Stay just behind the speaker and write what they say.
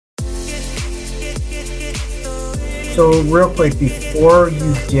So real quick, before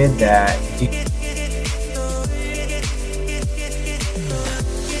you did that,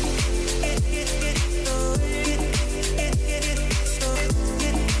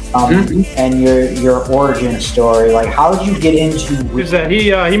 and your origin story, like how did you get into? Is that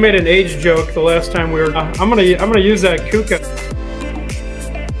he made an age joke the last time we were. I'm gonna use that Kuka.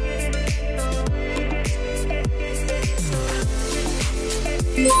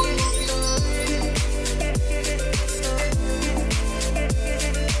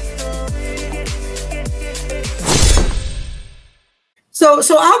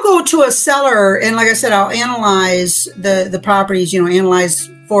 So I'll go to a seller, and like I said, I'll analyze the properties, analyze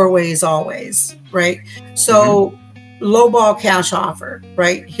 4 ways always, right? So lowball cash offer,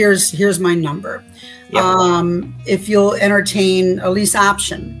 right? Here's my number. Yep. If you'll entertain a lease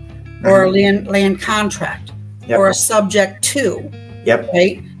option or a land contract or a subject to,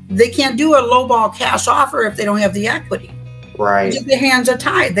 right? They can't do a lowball cash offer if they don't have the equity. Right. Their hands are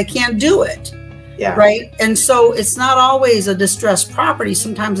tied. They can't do it. Yeah. Right. And so it's not always a distressed property.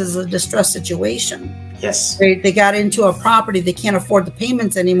 Sometimes it's a distressed situation. Yes. They got into a property. They can't afford the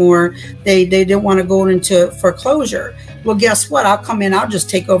payments anymore. They didn't want to go into foreclosure. Well, guess what? I'll come in. I'll just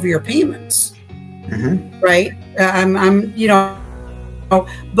take over your payments. Right.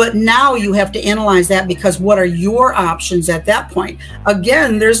 But now you have to analyze that, because what are your options at that point?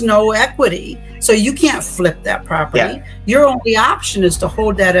 Again, there's no equity. So you can't flip that property. Your only option is to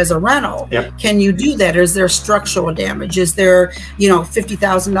hold that as a rental. Can you do that? Is there structural damage? Is there,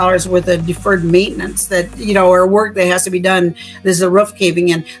 $50,000 worth of deferred maintenance that, or work that has to be done? There's a roof caving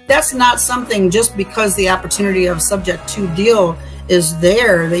in. That's not something just because the opportunity of subject to deal is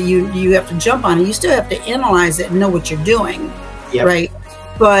there that you have to jump on it. You still have to analyze it and know what you're doing. Right.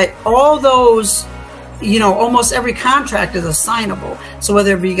 But all those, almost every contract is assignable. So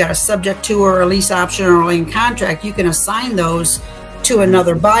whether you got a subject to or a lease option or a land contract, you can assign those to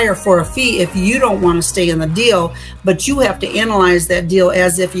another buyer for a fee if you don't want to stay in the deal, but you have to analyze that deal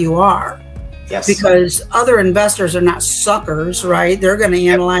as if you are. Yes. Because other investors are not suckers, right? They're going to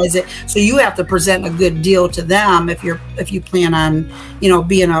analyze it. So you have to present a good deal to them if you plan on,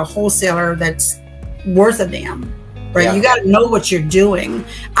 being a wholesaler that's worth a damn. Right. You got to know what you're doing.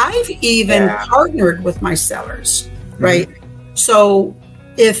 I've even partnered with my sellers. Right. So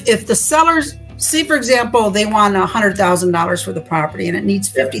if the sellers, see, for example, they want $100,000 for the property and it needs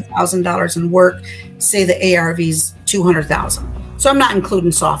 $50,000 in work, say the ARV's $200,000. So I'm not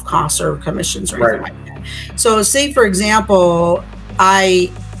including soft costs or commissions or anything like that. So say, for example, I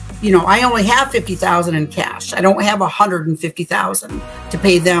only have $50,000 in cash. I don't have $150,000 to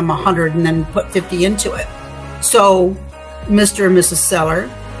pay them $100 and then put 50 into it. So, Mr. and Mrs. Seller,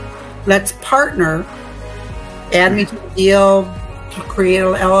 let's partner, add me to the deal, create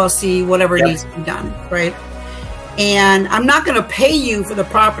an LLC, whatever needs to be done, right? And I'm not going to pay you for the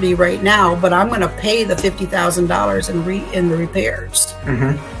property right now, but I'm going to pay the $50,000 in the repairs.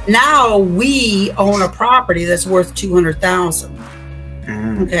 Now we own a property that's worth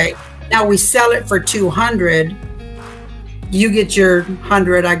 $200,000. Okay. Now we sell it for $200,000. You get your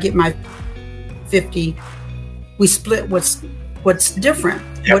 $100,000, I get my $50,000. We split what's different,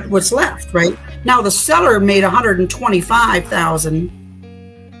 what's left, right? Now the seller made $125,000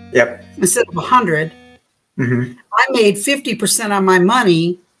 instead of $100,000. I made 50% on my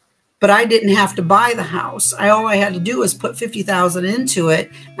money, but I didn't have to buy the house. All I had to do was put $50,000 into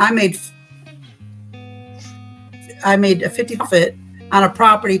it. I made a 50 profit on a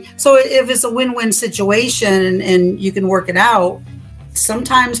property. So if it's a win-win situation and you can work it out,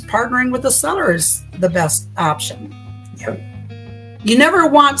 sometimes partnering with the seller is the best option. You never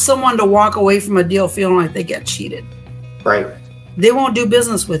want someone to walk away from a deal feeling like they get cheated. Right. They won't do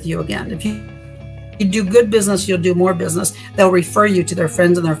business with you again. If you do good business, you'll do more business. They'll refer you to their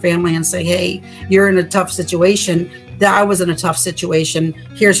friends and their family and say, hey, you're in a tough situation. I was in a tough situation.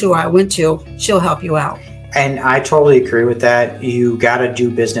 Here's who I went to. She'll help you out. And I totally agree with that. You got to do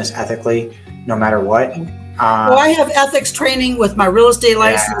business ethically, no matter what. Well, I have ethics training with my real estate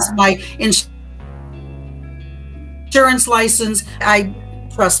license, my insurance license.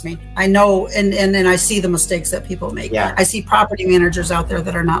 Trust me, I know, and then I see the mistakes that people make. I see property managers out there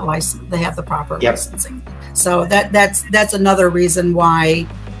that are not licensed. They have the proper licensing. So that's another reason why,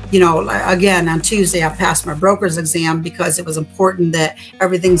 again, on Tuesday I passed my broker's exam, because it was important that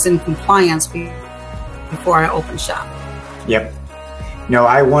everything's in compliance before I open shop. No,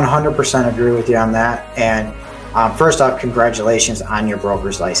 I 100% agree with you on that. And first off, congratulations on your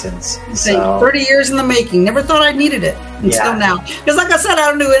broker's license. Thank you. 30 years in the making. Never thought I needed it until now. Because like I said,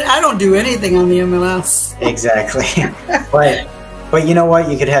 I don't do anything on the MLS. Exactly. but you know what?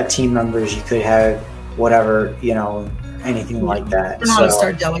 You could have team members. You could have whatever, you know, anything like that. Learn how to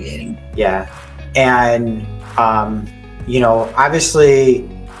start delegating. Yeah. And, you know, obviously,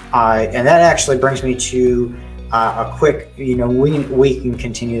 and that actually brings me to a quick, you know, we can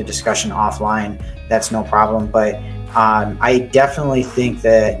continue the discussion offline. That's no problem. But I definitely think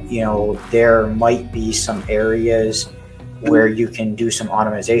that, you know, there might be some areas where you can do some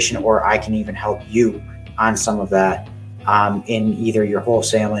automation, or I can even help you on some of that in either your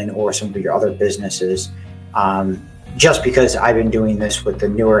wholesaling or some of your other businesses. Just because I've been doing this with the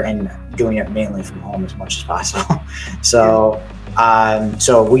newer and doing it mainly from home as much as possible. So,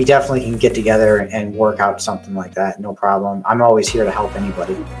 so we definitely can get together and work out something like that. No problem. I'm always here to help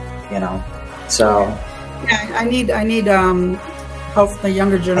anybody, you know, so. Yeah, I need help from the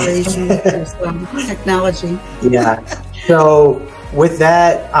younger generation with technology. Yeah. So with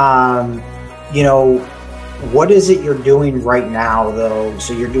that, you know, what is it you're doing right now, though?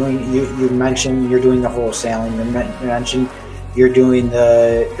 So you're doing, you mentioned you're doing the wholesaling. You mentioned you're doing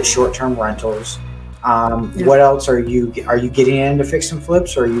the short-term rentals. Yeah. What else are you getting into fix and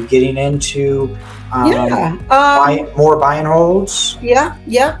flips? Or are you getting into more buy and holds?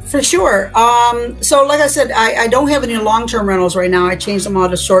 Yeah, for sure. So like I said, I don't have any long-term rentals right now. I changed them all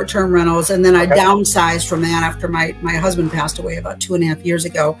to short-term rentals, and then I downsized from that after my husband passed away about 2.5 years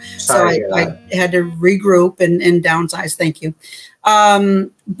ago. Sorry, so I had to regroup and downsize. Thank you.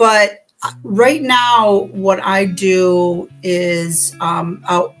 But right now, what I do is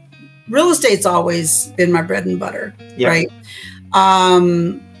real estate's always been my bread and butter, right?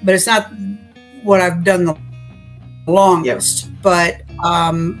 But it's not what I've done the longest. But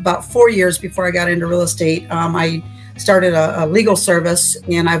about 4 years before I got into real estate, I started a legal service,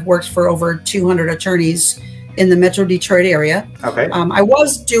 and I've worked for over 200 attorneys in the Metro Detroit area. Okay.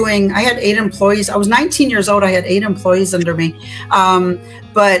 I had 8 employees. I was 19 years old. I had 8 employees under me.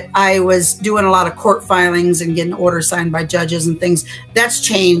 But I was doing a lot of court filings and getting orders signed by judges and things. That's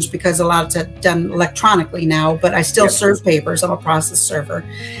changed because a lot of it's done electronically now, but I still serve papers. I'm a process server.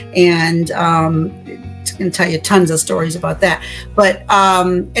 And I can tell you tons of stories about that. But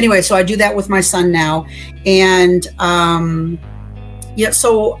anyway, so I do that with my son now. And yeah,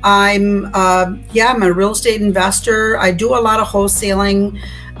 so I'm a real estate investor. I do a lot of wholesaling.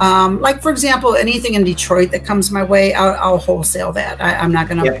 Like, for example, anything in Detroit that comes my way, I'll wholesale that. I'm not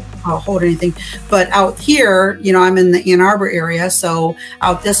going to hold anything. But out here, you know, I'm in the Ann Arbor area. So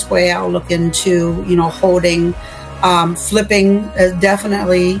out this way, I'll look into, you know, holding, flipping,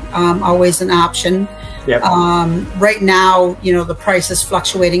 definitely always an option. Right now, you know, the price is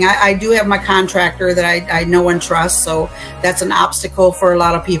fluctuating. I do have my contractor that I know and trust. So that's an obstacle for a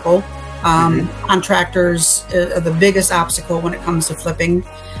lot of people. Contractors are the biggest obstacle when it comes to flipping.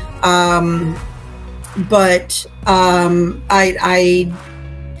 But I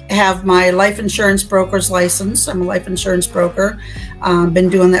have my life insurance broker's license. I'm a life insurance broker. Been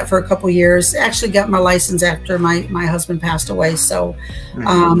doing that for a couple years. Actually got my license after my husband passed away. So,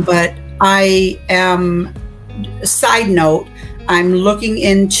 but I am, side note, I'm looking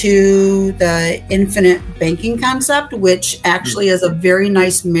into the infinite banking concept, which actually is a very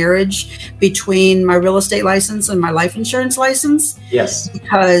nice marriage between my real estate license and my life insurance license. Yes.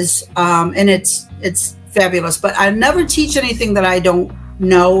 Because, and it's fabulous, but I never teach anything that I don't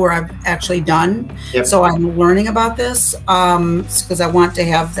know or I've actually done. So I'm learning about this because I want to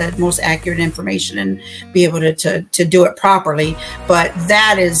have the most accurate information and be able to do it properly. But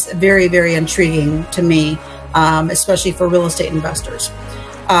that is very, very intriguing to me. Especially for real estate investors.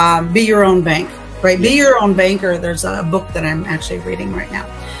 Be your own bank, right? Be your own banker. There's a book that I'm actually reading right now.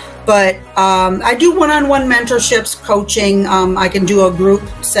 But I do one-on-one mentorships, coaching. I can do a group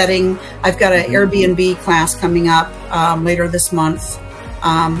setting. I've got an Airbnb class coming up later this month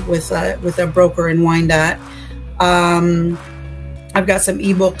with a broker in Wyandotte. I've got some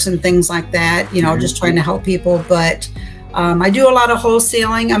ebooks and things like that, you know, just trying to help people. But I do a lot of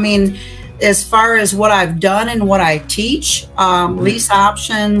wholesaling. I mean, as far as what I've done and what I teach, lease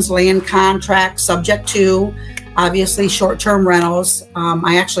options, land contracts, subject to, obviously short-term rentals.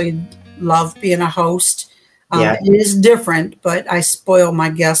 I actually love being a host. It is different, but I spoil my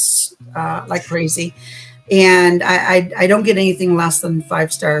guests like crazy. And I don't get anything less than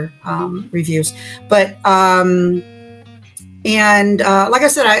 5-star reviews. But, like I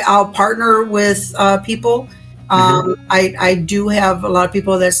said, I'll partner with people. I do have a lot of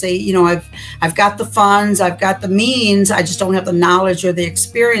people that say, you know, I've got the funds, I've got the means, I just don't have the knowledge or the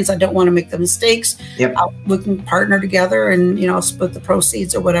experience. I don't want to make the mistakes. We can partner together and, you know, split the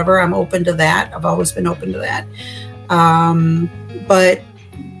proceeds or whatever. I'm open to that. I've always been open to that. But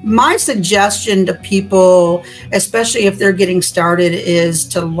My suggestion to people, especially if they're getting started, is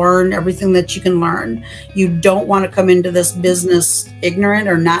to learn everything that you can learn. You don't want to come into this business ignorant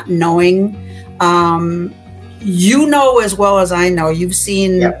or not knowing. You know as well as I know, you've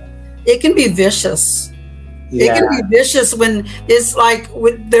seen, it can be vicious. Yeah. It can be vicious when it's like,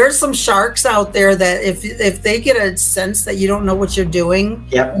 there's some sharks out there that if they get a sense that you don't know what you're doing,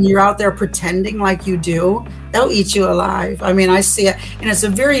 and you're out there pretending like you do, they'll eat you alive. I mean, I see it, and it's a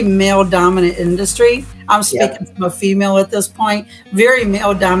very male-dominant industry. I'm speaking from a female at this point. Very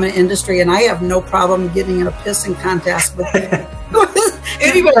male-dominant industry, and I have no problem getting in a pissing contest with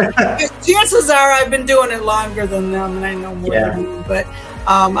anybody. Chances are I've been doing it longer than them, and I know more than them, but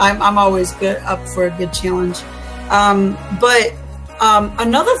I'm always up for a good challenge.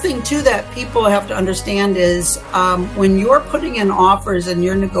 Another thing too that people have to understand is when you're putting in offers and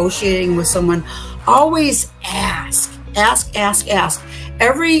you're negotiating with someone, always ask. The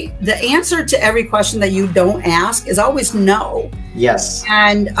answer to every question that you don't ask is always no. Yes.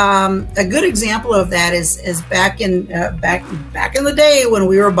 And a good example of that is back in the day when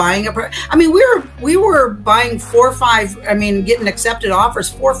we were buying we were buying 4 or 5, getting accepted offers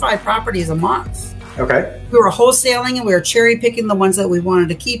 4 or 5 properties a month. Okay. We were wholesaling and we were cherry picking the ones that we wanted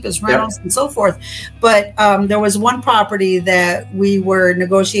to keep as rentals and so forth. But there was one property that we were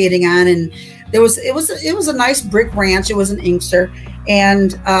negotiating on, and it was a nice brick ranch. It was an Inkster,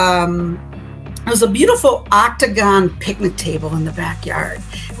 and it was a beautiful octagon picnic table in the backyard.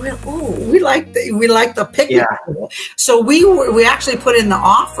 We like the picnic table. So we actually put in the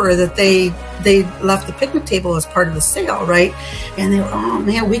offer that they left the picnic table as part of the sale, right? And they were, oh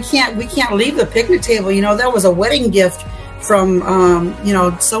man, we can't leave the picnic table. You know, that was a wedding gift from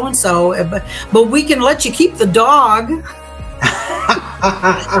so and so, but we can let you keep the dog.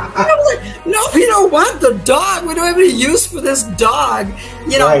 No, we don't want the dog. We don't have any use for this dog.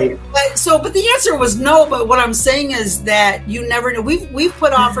 You know, right. But the answer was no. But what I'm saying is that you never know. We've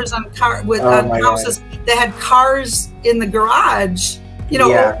put offers on houses that had cars in the garage. You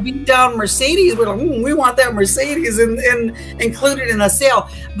know, beat down Mercedes. We're like, we want that Mercedes and included in the sale.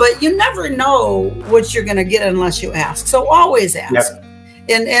 But you never know what you're going to get unless you ask. So always ask. Yep.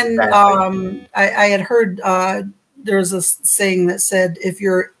 And I had heard. There's a saying that said, if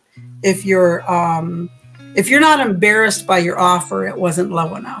you're not embarrassed by your offer, it wasn't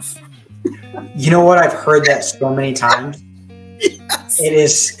low enough. You know what? I've heard that so many times. Yes. It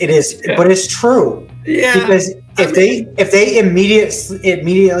is, but it's true. Yeah. Because if they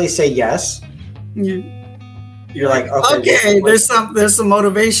immediately say yes, you're like, okay, there's some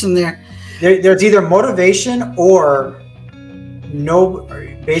motivation there. There's either motivation or no.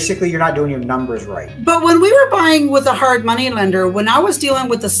 Basically, you're not doing your numbers right. But when we were buying with a hard money lender, when I was dealing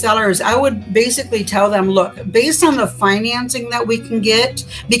with the sellers, I would basically tell them, look, based on the financing that we can get,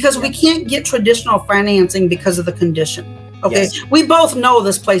 because we can't get traditional financing because of the condition. Okay. Yes. We both know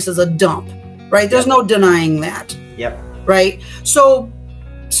this place is a dump, right? There's no denying that. Yep. Right. So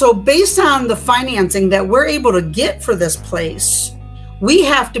based on the financing that we're able to get for this place, we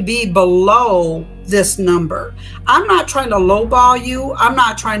have to be below this number. I'm not trying to lowball you. I'm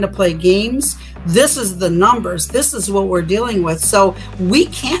not trying to play games. This is the numbers. This is what we're dealing with. So we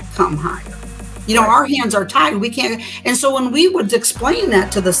can't come higher. You know, our hands are tied. We can't. And so when we would explain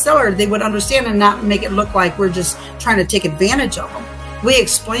that to the seller, they would understand and not make it look like we're just trying to take advantage of them. We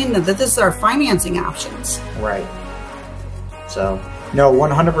explained that this is our financing options. Right. So, no,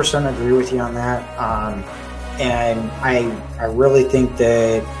 100% agree with you on that. And I really think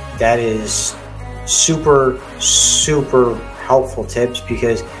that is super helpful tips,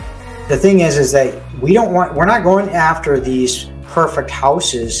 because the thing is that we're not going after these perfect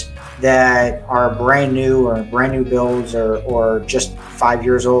houses that are brand new or brand new builds or just 5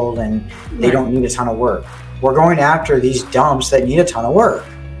 years old and they don't need a ton of work. We're going after these dumps that need a ton of work.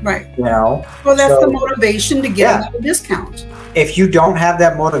 Right. You know? Well, that's the motivation to get a discount. If you don't have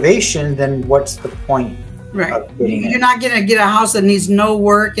that motivation, then what's the point? Right. You're not going to get a house that needs no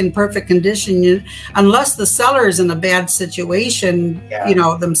work in perfect condition unless the seller is in a bad situation, you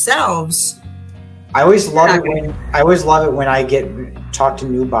know, themselves. I always love it when I talk to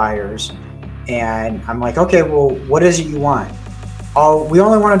new buyers and I'm like, okay, well, what is it you want? Oh, we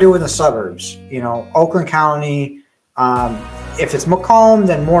only want to do it in the suburbs, you know, Oakland County. If it's Macomb,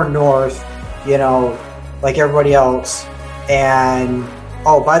 then more north, you know, like everybody else. And,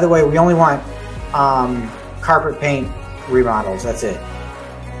 oh, by the way, we only want carpet paint remodels. That's it.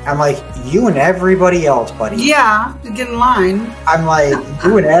 I'm like, you and everybody else, buddy. Yeah, get in line. I'm like,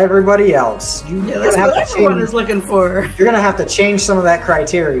 you and everybody else. That's what everyone is looking for. You're gonna have to change some of that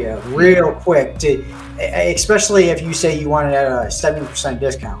criteria real quick. especially if you say you want it at a 70%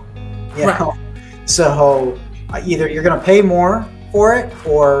 discount, you Right. know? So either you're going to pay more for it,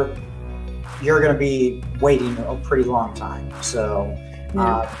 or you're going to be waiting a pretty long time. So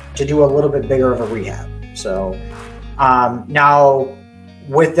to do a little bit bigger of a rehab. So now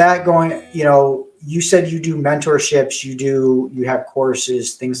with that going, you know, you said you do mentorships, you have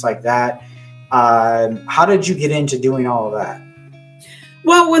courses, things like that. How did you get into doing all of that?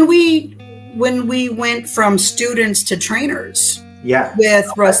 Well, when we went from students to trainers, with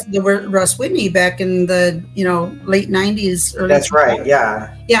Russ Whitney back in the late 90s, early. That's right.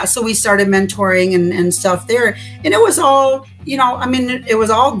 Yeah. So we started mentoring and stuff there, and it was all it was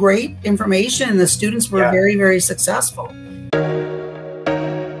all great information, and the students were very, very successful.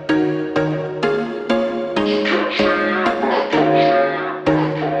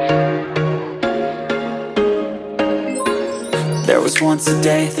 There was once a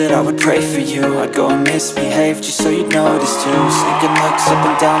day that I would pray for you. I'd go and misbehave just so you'd notice too. Sneaking looks up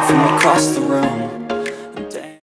and down from across the room.